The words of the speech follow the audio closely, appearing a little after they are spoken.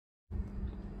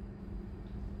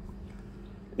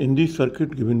In this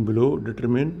circuit given below,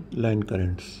 determine line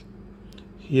currents.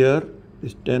 Here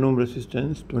is 10 ohm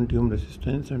resistance, 20 ohm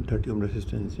resistance and 30 ohm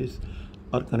resistances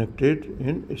are connected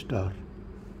in star.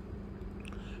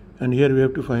 And here we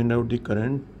have to find out the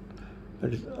current,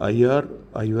 that is IR,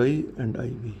 IY and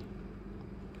IB.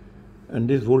 And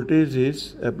this voltage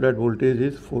is, applied voltage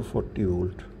is 440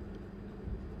 volt.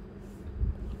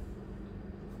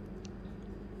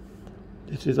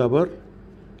 This is our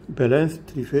balanced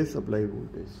three-phase supply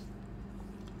voltage.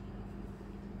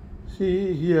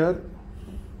 See here,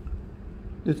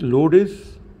 this load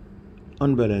is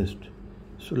unbalanced.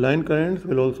 So line currents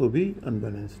will also be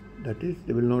unbalanced. That is,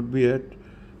 they will not be at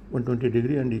 120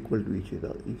 degree and equal to each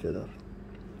other.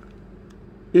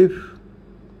 If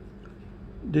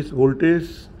this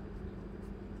voltage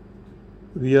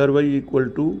VRY equal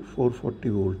to 440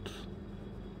 volts,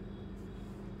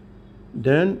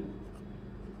 then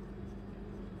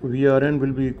VRN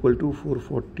will be equal to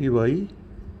 440 by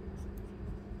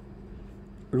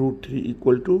root 3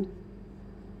 equal to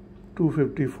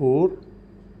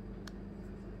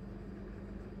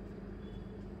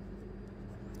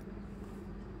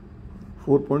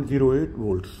 4.08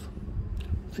 volts.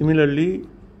 Similarly,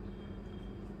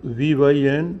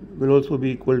 VYN will also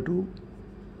be equal to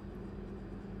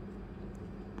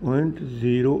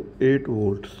 0.08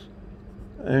 volts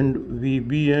and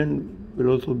VBN will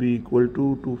also be equal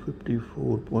to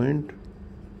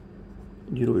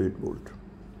 254.08 volt.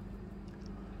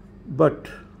 But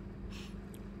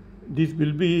this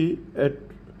will be at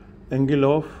angle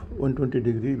of 120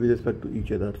 degree with respect to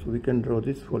each other. So we can draw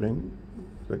this following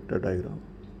vector diagram.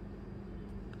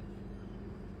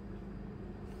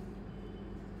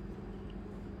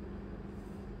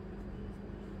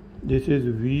 This is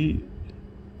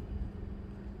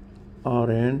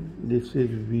VRN, this is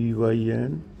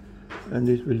VYN, and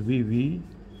this will be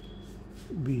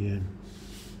VBN.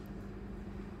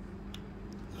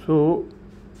 So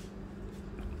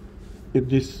if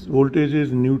this voltage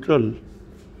is neutral,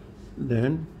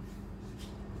 then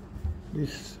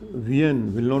this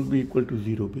Vn will not be equal to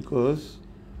 0 because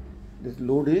this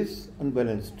load is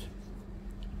unbalanced.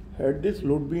 Had this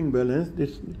load been balanced,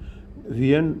 this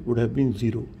Vn would have been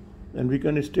 0, and we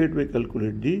can straightway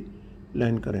calculate the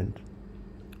line current,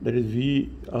 that is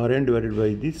Vrn divided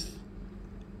by this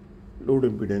load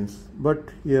impedance.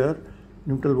 But here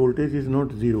neutral voltage is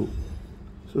not 0,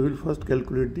 so we will first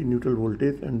calculate the neutral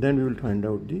voltage and then we will find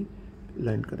out the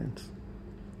line currents.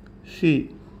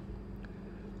 See,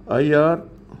 IR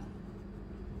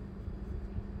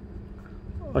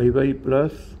IY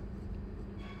plus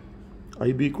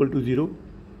IB equal to 0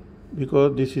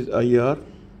 because this is IR,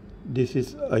 this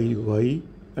is IY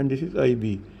and this is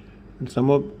IB, and sum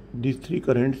of these three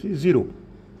currents is 0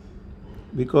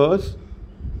 because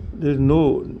there is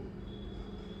no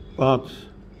paths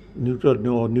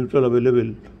neutral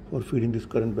available for feeding this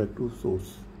current back to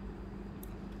source.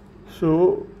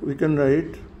 So we can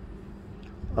write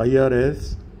IR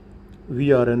as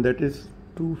VRN, that is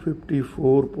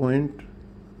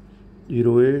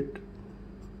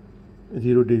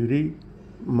 254.08 degree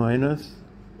minus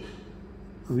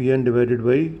Vn divided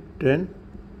by 10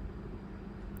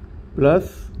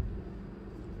 plus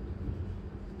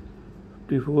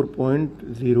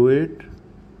 54.08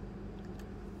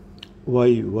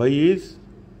 Y is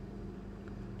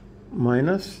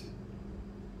minus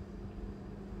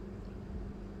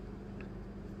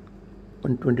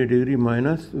 120 degree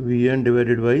minus Vn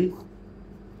divided by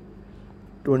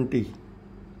 20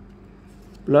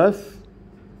 plus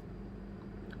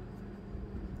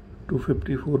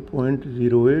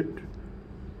 254.08,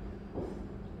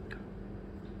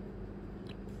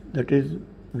 that is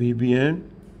VBN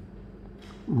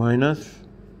minus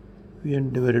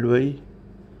Vn divided by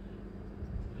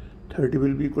 30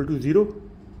 will be equal to 0,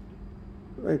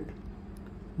 right?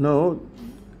 Now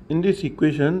in this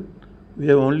equation we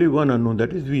have only one unknown,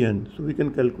 that is Vn, so we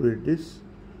can calculate this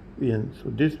Vn. So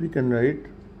this we can write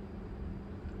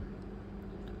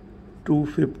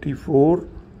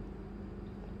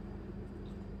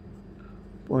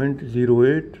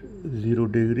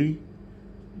 254.08 degree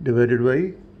divided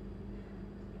by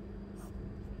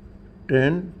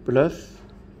 10 plus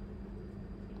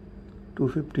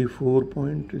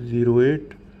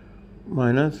 254.08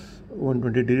 minus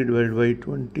 120 degree divided by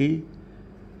 20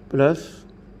 plus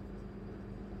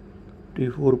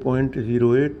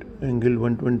 24.08 angle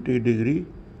 120 degree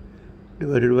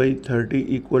divided by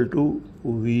 30 equal to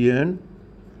Vn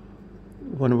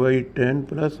 1 by 10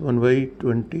 plus 1 by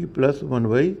 20 plus 1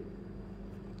 by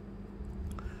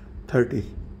 30,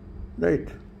 right?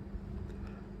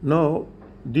 Now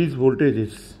these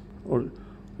voltages or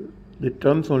the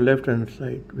terms on left hand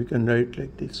side. We can write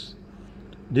like this.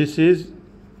 This is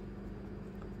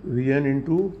Vn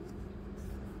into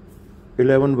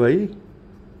 11 by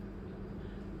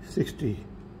 60,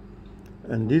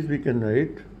 and this we can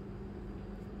write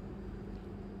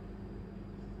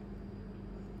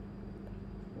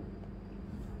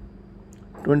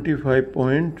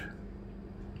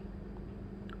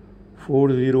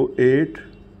 25.408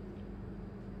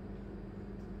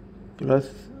 plus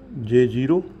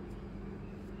J0.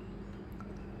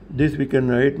 This we can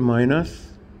write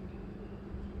minus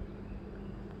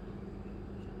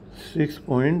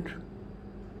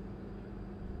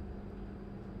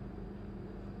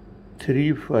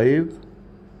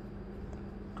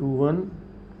 6.3521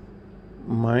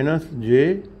 minus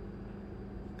J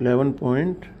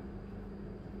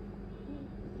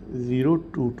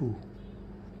 11.022,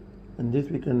 and this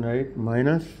we can write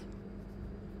minus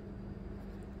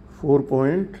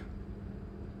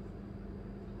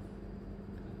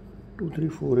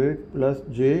 4.2348 plus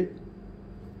J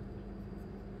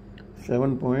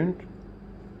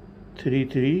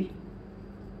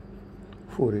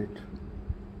 7.3348.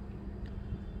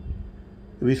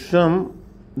 We sum,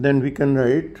 then we can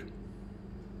write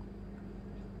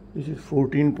this is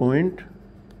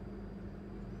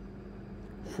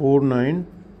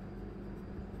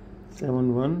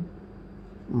 14.4971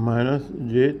 minus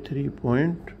J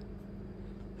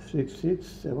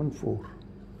 3.6674.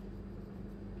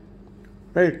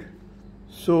 Right.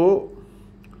 So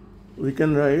we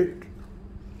can write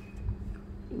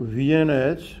Vn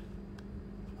as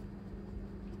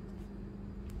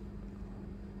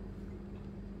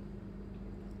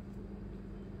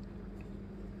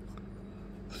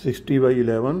 60 by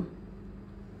 11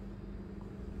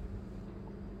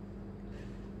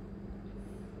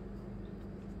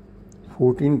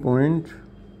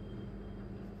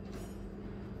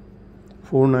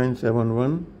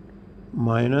 14.4971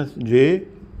 minus J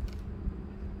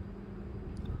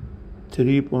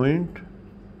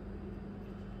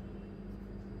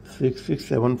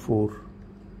 3.6674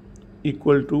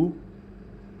 equal to,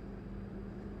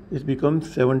 this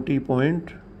becomes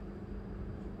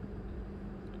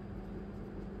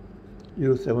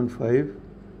 70.075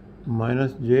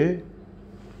 minus J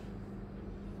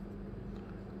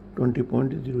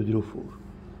 20.004.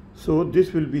 So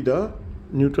this will be the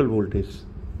neutral voltage.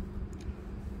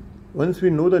 Once we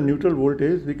know the neutral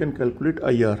voltage, we can calculate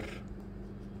IR.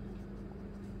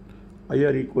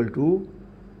 IR equal to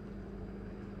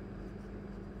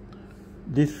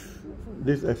this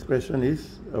expression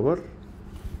is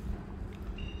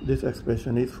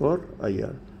for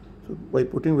IR. So by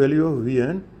putting value of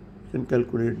Vn, you can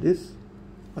calculate this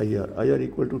IR. IR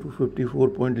equal to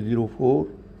 254.04,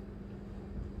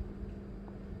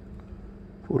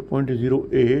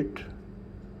 4.08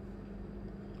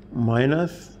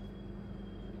 minus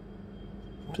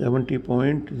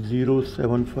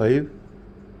 70.075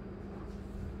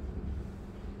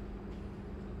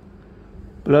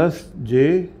 plus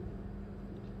J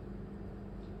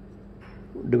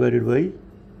divided by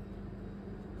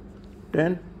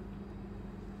 10.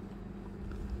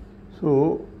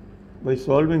 So by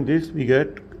solving this, we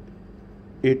get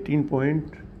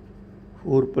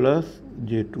 18.4 plus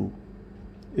J2.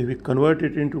 If we convert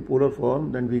it into polar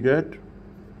form, then we get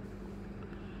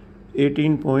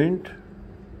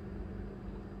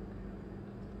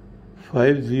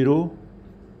 18.5083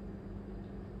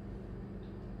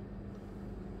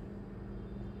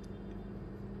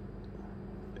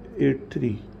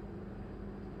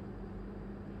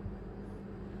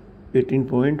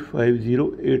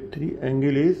 18.5083.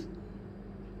 Angle is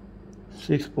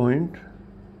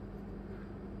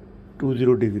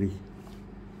 6.20 degree.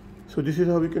 So this is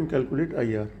how we can calculate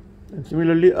IR. And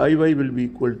similarly, IY will be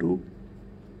equal to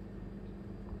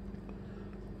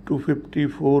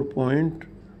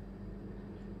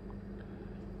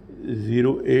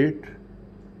 254.08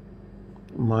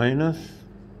 minus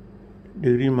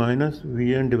degree minus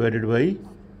Vn divided by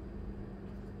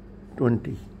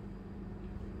 20.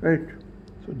 Right.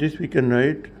 So this we can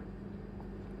write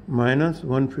minus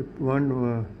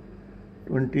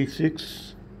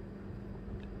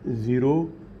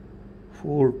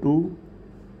 126.042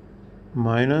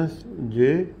 minus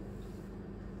J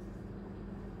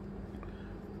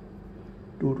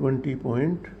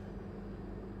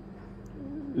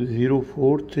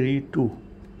 220.0432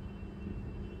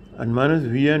 and minus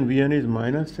Vn is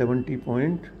minus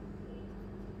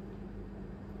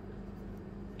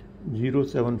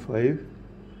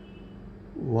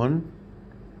 70.0751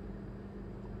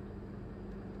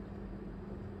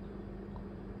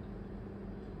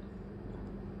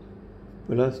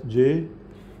 plus J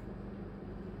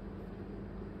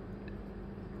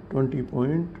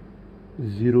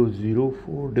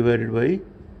 20.004 divided by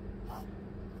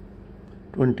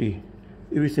 20.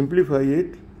 If we simplify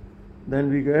it, then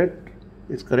we get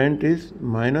its current is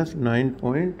minus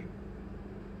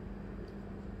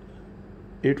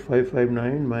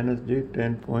 9.8559 minus J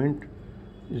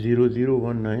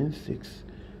 10.00196.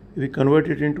 If we convert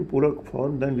it into polar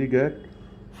form, then we get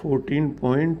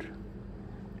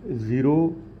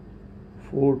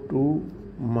 14.042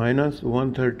 minus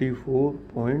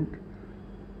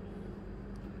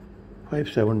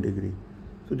 134.57 degree.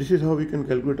 So this is how we can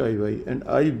calculate IY, and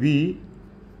IB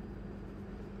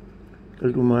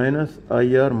equal to minus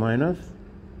IR minus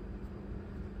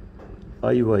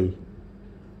IY,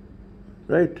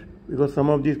 right? Because sum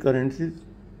of these currents is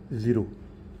 0.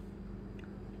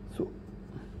 So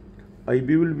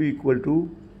IB will be equal to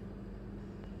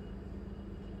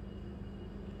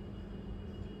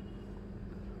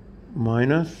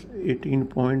minus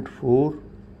 18.4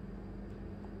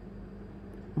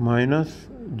 minus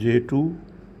J2,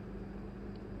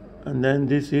 and then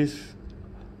this is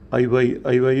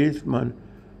IY is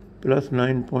plus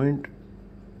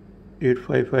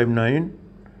 9.8559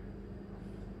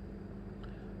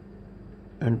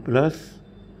 and plus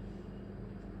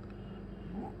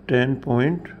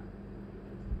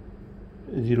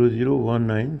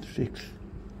 10.00196.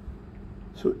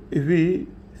 So if we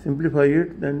simplify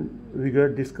it, then we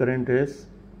get this current as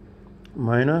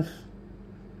minus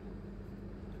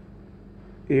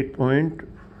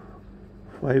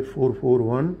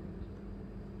 8.5441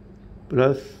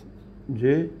 plus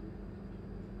J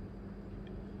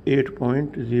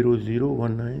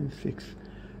 8.00196.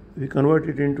 We convert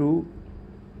it into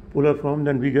polar form,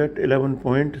 then we get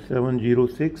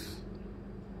 11.706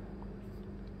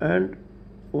 and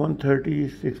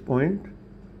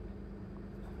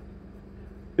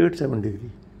 136.87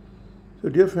 degree. So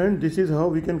dear friend, this is how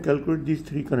we can calculate these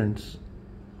three currents.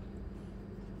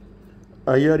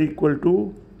 IR equal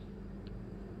to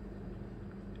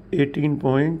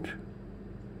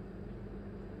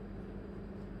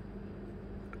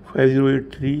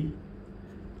 18.5083,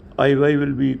 IY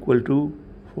will be equal to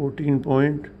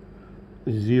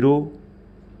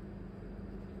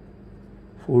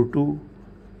 14.042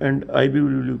 and IB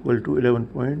will be equal to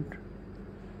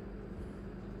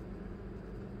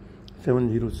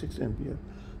 11.706 ampere.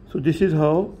 So this is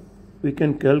how we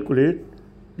can calculate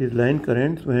these line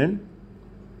currents when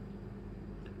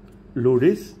load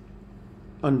is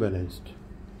unbalanced.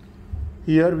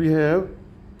 Here we have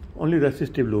only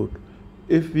resistive load.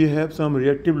 If we have some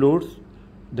reactive loads,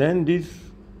 then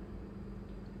these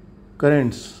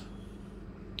currents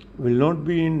will not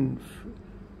be in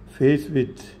phase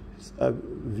with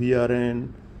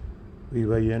VRN,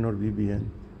 VYN or VBN.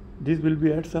 This will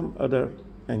be at some other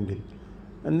angle.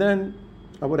 And then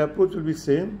our approach will be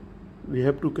same. We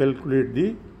have to calculate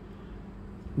the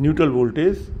neutral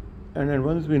voltage, and then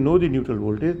once we know the neutral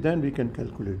voltage, then we can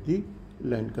calculate the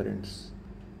line currents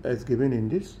as given in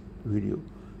this video.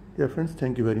 Dear friends,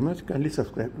 thank you very much. Kindly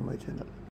subscribe to my channel.